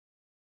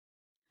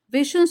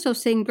Visions of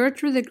St.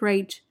 Gertrude the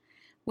Great.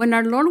 When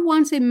our Lord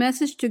wants a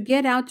message to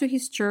get out to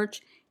His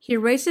church, He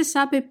raises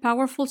up a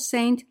powerful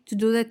saint to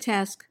do the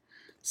task.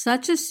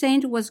 Such a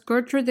saint was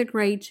Gertrude the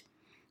Great.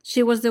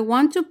 She was the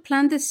one to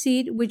plant the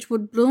seed which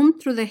would bloom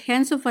through the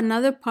hands of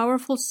another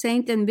powerful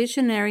saint and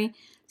visionary,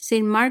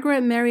 St.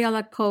 Margaret Mary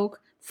Alacoque,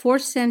 4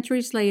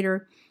 centuries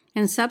later,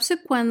 and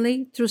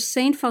subsequently through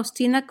St.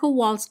 Faustina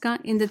Kowalska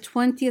in the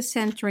 20th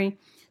century,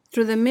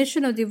 through the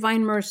mission of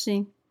divine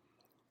mercy.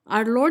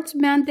 Our Lord's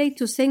mandate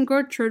to St.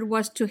 Gertrude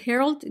was to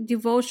herald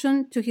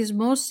devotion to His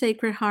most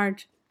sacred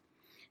heart.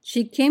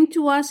 She came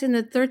to us in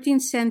the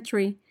 13th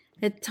century,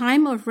 a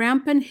time of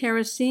rampant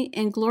heresy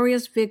and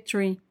glorious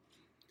victory.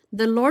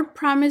 The Lord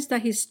promised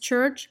that His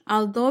church,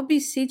 although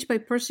besieged by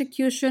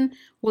persecution,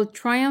 will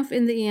triumph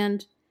in the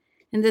end.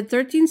 In the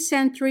 13th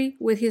century,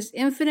 with His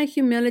infinite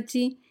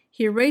humility,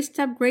 He raised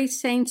up great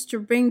saints to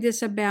bring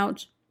this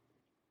about.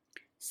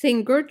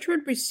 St.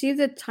 Gertrude received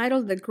the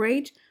title the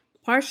Great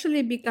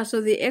partially because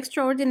of the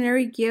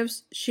extraordinary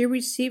gifts she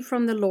received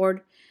from the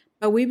Lord,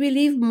 but we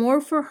believe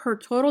more for her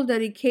total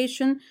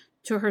dedication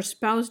to her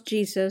spouse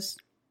Jesus.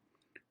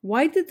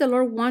 Why did the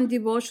Lord want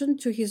devotion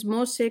to His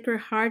most sacred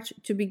heart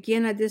to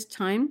begin at this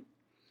time?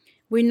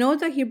 We know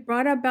that He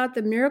brought about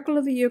the miracle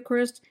of the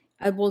Eucharist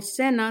at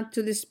Bolsena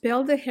to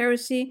dispel the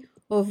heresy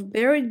of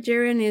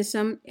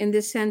Berengarianism in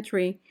this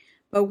century.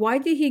 But why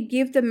did He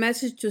give the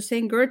message to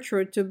St.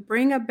 Gertrude to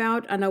bring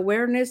about an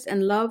awareness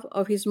and love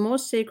of His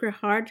most sacred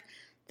heart,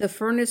 the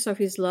furnace of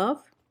His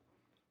love?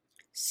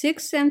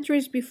 6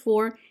 centuries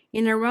before,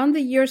 in around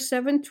the year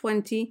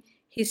 720,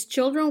 His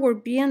children were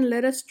being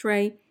led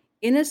astray,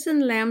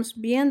 innocent lambs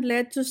being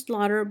led to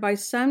slaughter by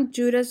some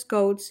Judas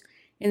goats,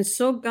 and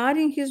so God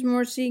in His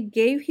mercy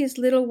gave His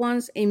little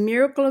ones a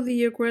miracle of the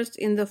Eucharist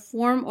in the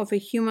form of a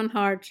human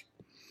heart.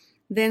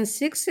 Then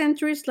 6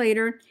 centuries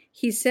later,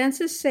 He sends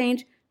a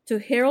saint to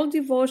herald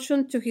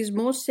devotion to His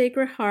most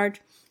sacred heart,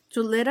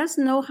 to let us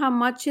know how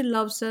much He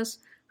loves us,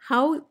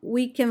 how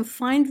we can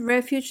find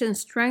refuge and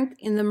strength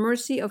in the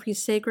mercy of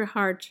His sacred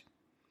heart.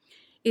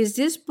 Is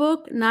this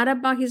book not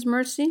about His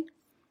mercy?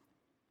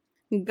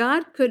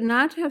 God could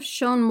not have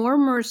shown more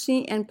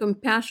mercy and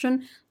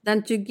compassion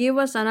than to give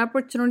us an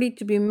opportunity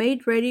to be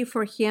made ready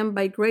for Him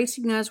by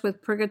gracing us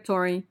with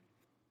purgatory.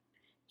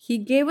 He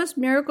gave us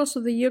miracles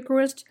of the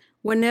Eucharist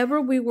whenever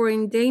we were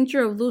in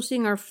danger of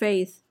losing our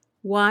faith.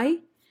 Why?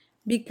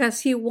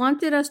 Because He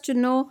wanted us to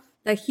know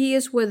that He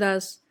is with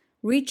us,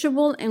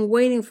 reachable and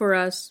waiting for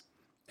us,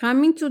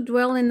 coming to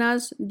dwell in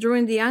us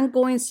during the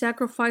ongoing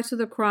sacrifice of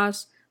the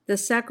cross, the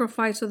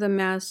sacrifice of the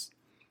Mass.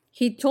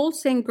 He told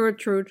St.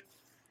 Gertrude,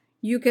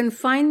 "You can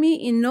find me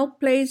in no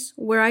place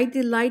where I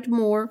delight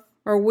more,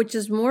 or which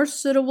is more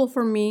suitable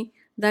for me,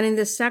 than in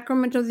the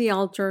sacrament of the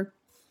altar."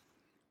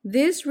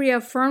 This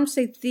reaffirms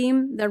a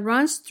theme that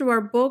runs through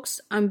our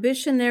books on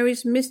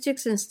visionaries,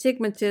 mystics, and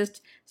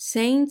stigmatists,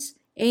 saints,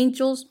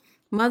 angels,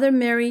 Mother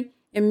Mary,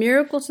 and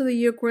miracles of the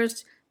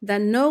Eucharist, that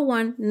no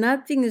one,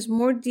 nothing is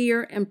more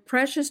dear and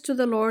precious to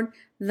the Lord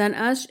than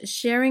us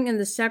sharing in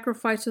the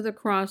sacrifice of the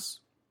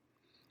cross.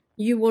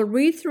 You will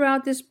read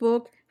throughout this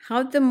book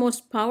how the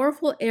most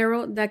powerful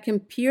arrow that can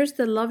pierce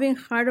the loving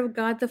heart of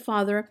God the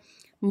Father,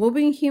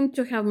 moving Him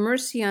to have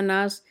mercy on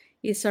us,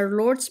 is our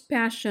Lord's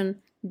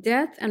passion,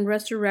 death, and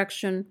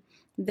resurrection,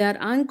 that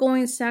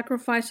ongoing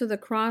sacrifice of the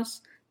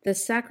cross, the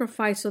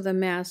sacrifice of the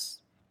Mass.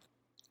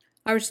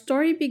 Our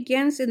story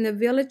begins in the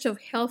village of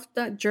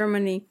Helfta,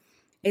 Germany.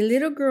 A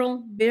little girl,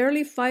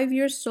 barely 5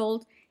 years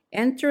old,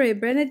 entered a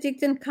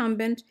Benedictine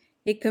convent,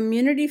 a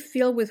community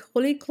filled with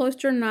holy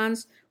cloister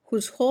nuns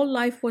whose whole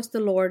life was the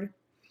Lord.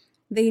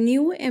 They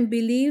knew and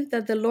believed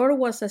that the Lord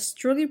was as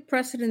truly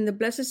present in the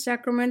Blessed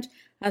Sacrament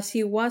as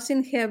He was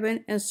in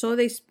heaven, and so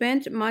they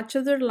spent much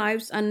of their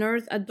lives on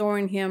earth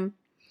adoring Him.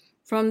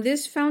 From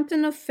this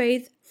fountain of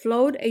faith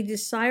flowed a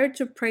desire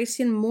to praise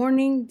Him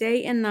morning,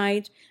 day, and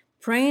night,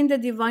 praying the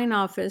divine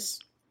office.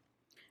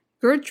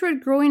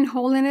 Gertrude grew in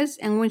holiness,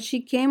 and when she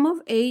came of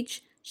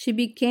age, she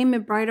became a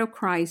bride of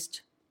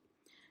Christ.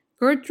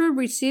 Gertrude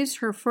receives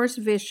her first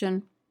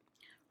vision.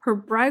 Her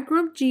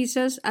bridegroom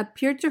Jesus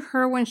appeared to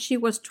her when she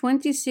was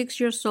 26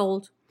 years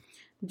old.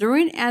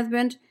 During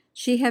Advent,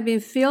 she had been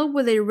filled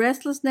with a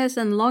restlessness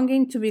and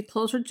longing to be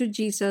closer to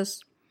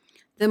Jesus.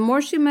 The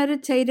more she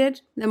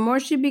meditated, the more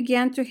she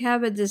began to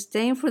have a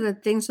disdain for the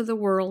things of the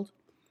world.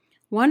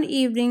 One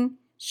evening,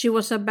 she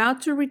was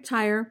about to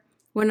retire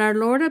when our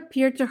Lord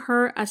appeared to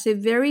her as a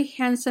very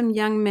handsome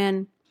young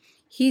man.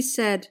 He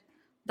said,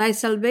 "Thy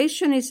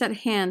salvation is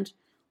at hand.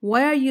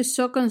 Why are you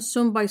so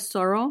consumed by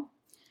sorrow?"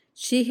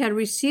 She had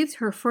received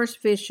her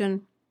first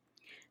vision.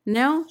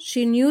 Now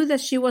she knew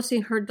that she was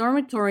in her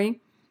dormitory,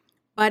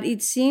 but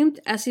it seemed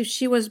as if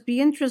she was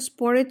being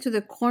transported to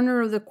the corner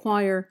of the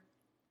choir.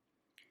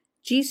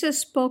 Jesus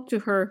spoke to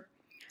her,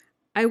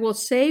 "I will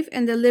save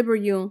and deliver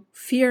you.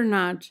 Fear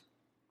not."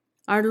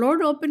 Our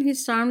Lord opened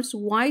His arms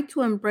wide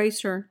to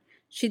embrace her.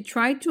 She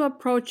tried to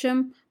approach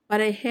Him, but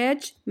a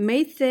hedge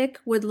made thick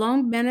with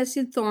long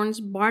menacing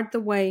thorns barred the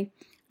way,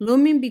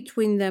 looming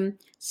between them,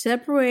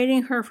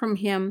 separating her from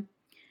Him.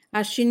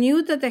 As she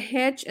knew that the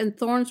hedge and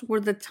thorns were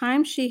the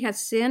time she had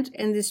sinned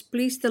and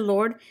displeased the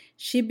Lord,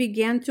 she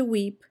began to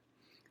weep.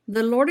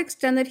 The Lord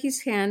extended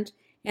his hand,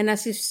 and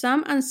as if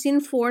some unseen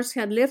force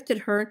had lifted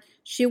her,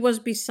 she was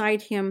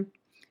beside him.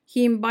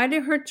 He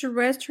invited her to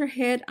rest her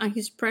head on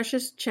his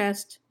precious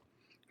chest.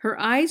 Her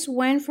eyes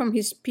went from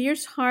his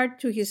pierced heart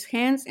to his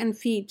hands and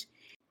feet,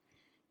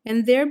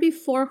 and there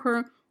before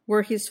her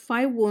were his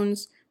 5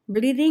 wounds,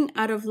 bleeding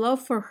out of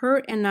love for her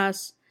and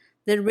us,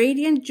 the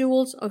radiant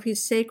jewels of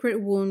his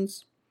sacred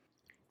wounds.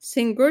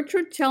 St.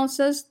 Gertrude tells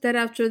us that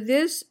after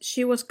this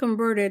she was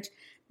converted,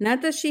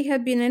 not that she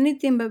had been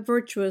anything but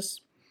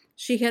virtuous.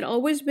 She had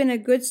always been a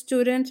good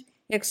student,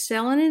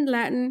 excelling in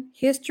Latin,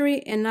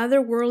 history, and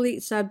other worldly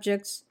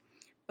subjects.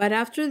 But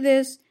after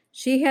this,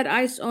 she had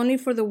eyes only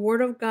for the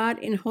Word of God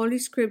in Holy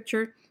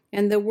Scripture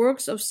and the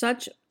works of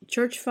such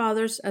church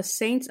fathers as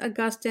Saints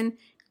Augustine,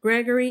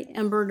 Gregory,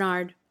 and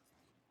Bernard.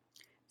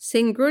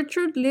 St.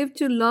 Gertrude lived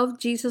to love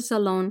Jesus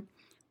alone.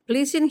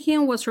 Pleasing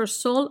him was her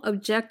sole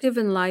objective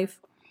in life.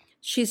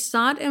 She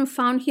sought and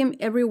found him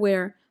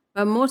everywhere,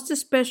 but most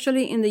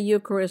especially in the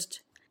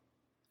Eucharist.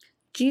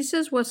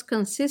 Jesus was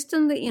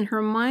consistently in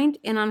her mind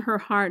and on her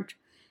heart.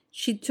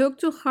 She took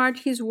to heart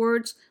his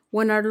words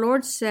when our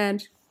Lord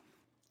said,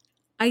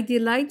 "I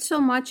delight so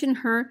much in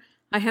her,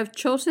 I have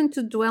chosen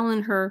to dwell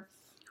in her.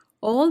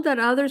 All that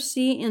others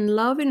see and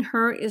love in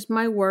her is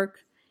my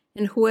work,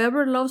 and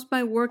whoever loves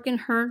my work in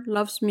her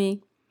loves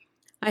me.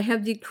 I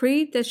have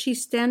decreed that she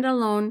stand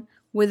alone,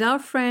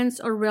 without friends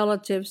or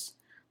relatives,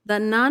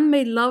 that none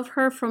may love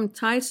her from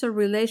ties of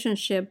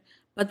relationship,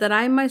 but that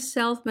I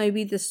myself may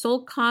be the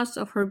sole cause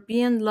of her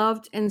being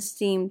loved and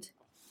esteemed."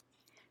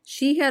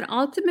 She had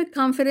ultimate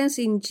confidence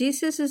in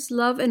Jesus'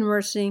 love and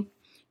mercy.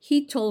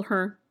 He told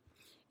her,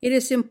 "It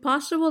is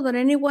impossible that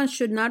anyone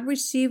should not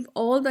receive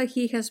all that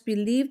he has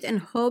believed and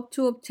hoped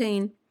to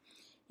obtain.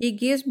 It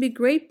gives me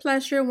great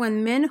pleasure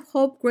when men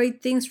hope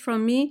great things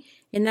from me,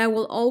 and I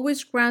will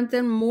always grant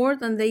them more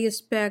than they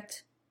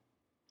expect."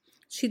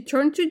 She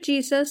turned to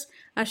Jesus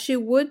as she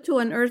would to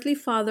an earthly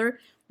father,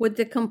 with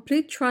the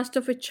complete trust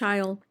of a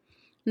child.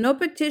 No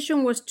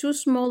petition was too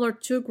small or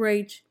too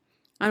great.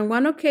 On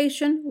one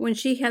occasion, when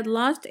she had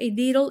lost a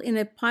needle in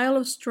a pile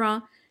of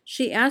straw,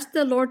 she asked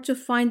the Lord to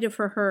find it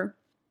for her.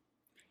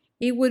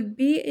 "It would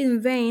be in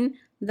vain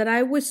that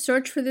I would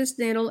search for this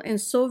needle, and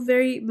so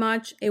very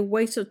much a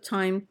waste of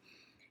time.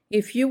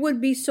 If you would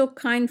be so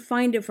kind,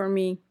 find it for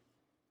me."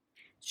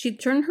 She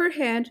turned her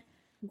head,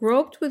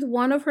 groped with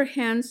one of her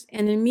hands,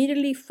 and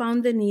immediately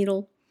found the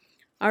needle.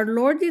 Our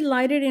Lord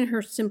delighted in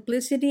her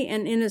simplicity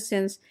and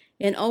innocence,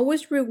 and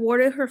always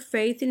rewarded her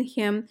faith in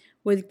him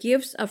with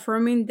gifts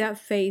affirming that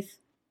faith.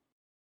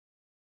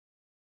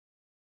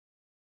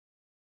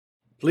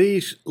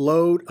 Please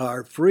load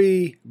our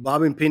free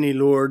Bob and Penny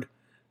Lord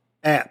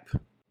app.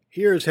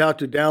 Here is how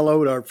to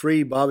download our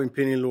free Bob and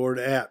Penny Lord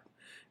app.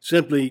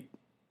 Simply,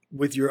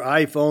 with your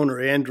iPhone or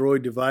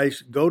Android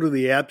device, go to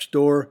the App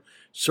Store,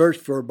 search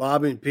for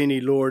Bob and Penny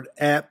Lord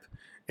app,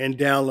 and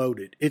download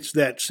it. It's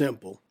that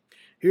simple.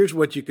 Here's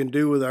what you can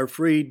do with our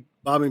free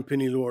Bob and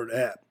Penny Lord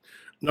app.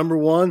 Number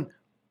one,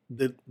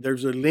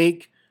 there's a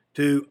link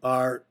to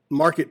our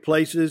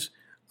marketplaces,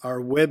 our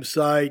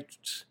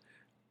websites,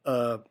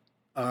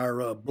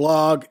 our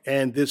blog,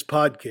 and this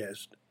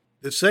podcast.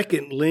 The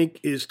second link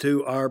is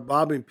to our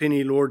Bob and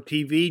Penny Lord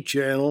TV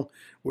channel,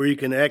 where you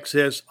can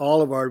access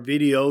all of our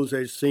videos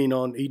as seen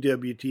on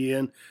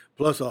EWTN,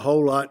 plus a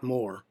whole lot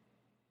more.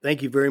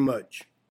 Thank you very much.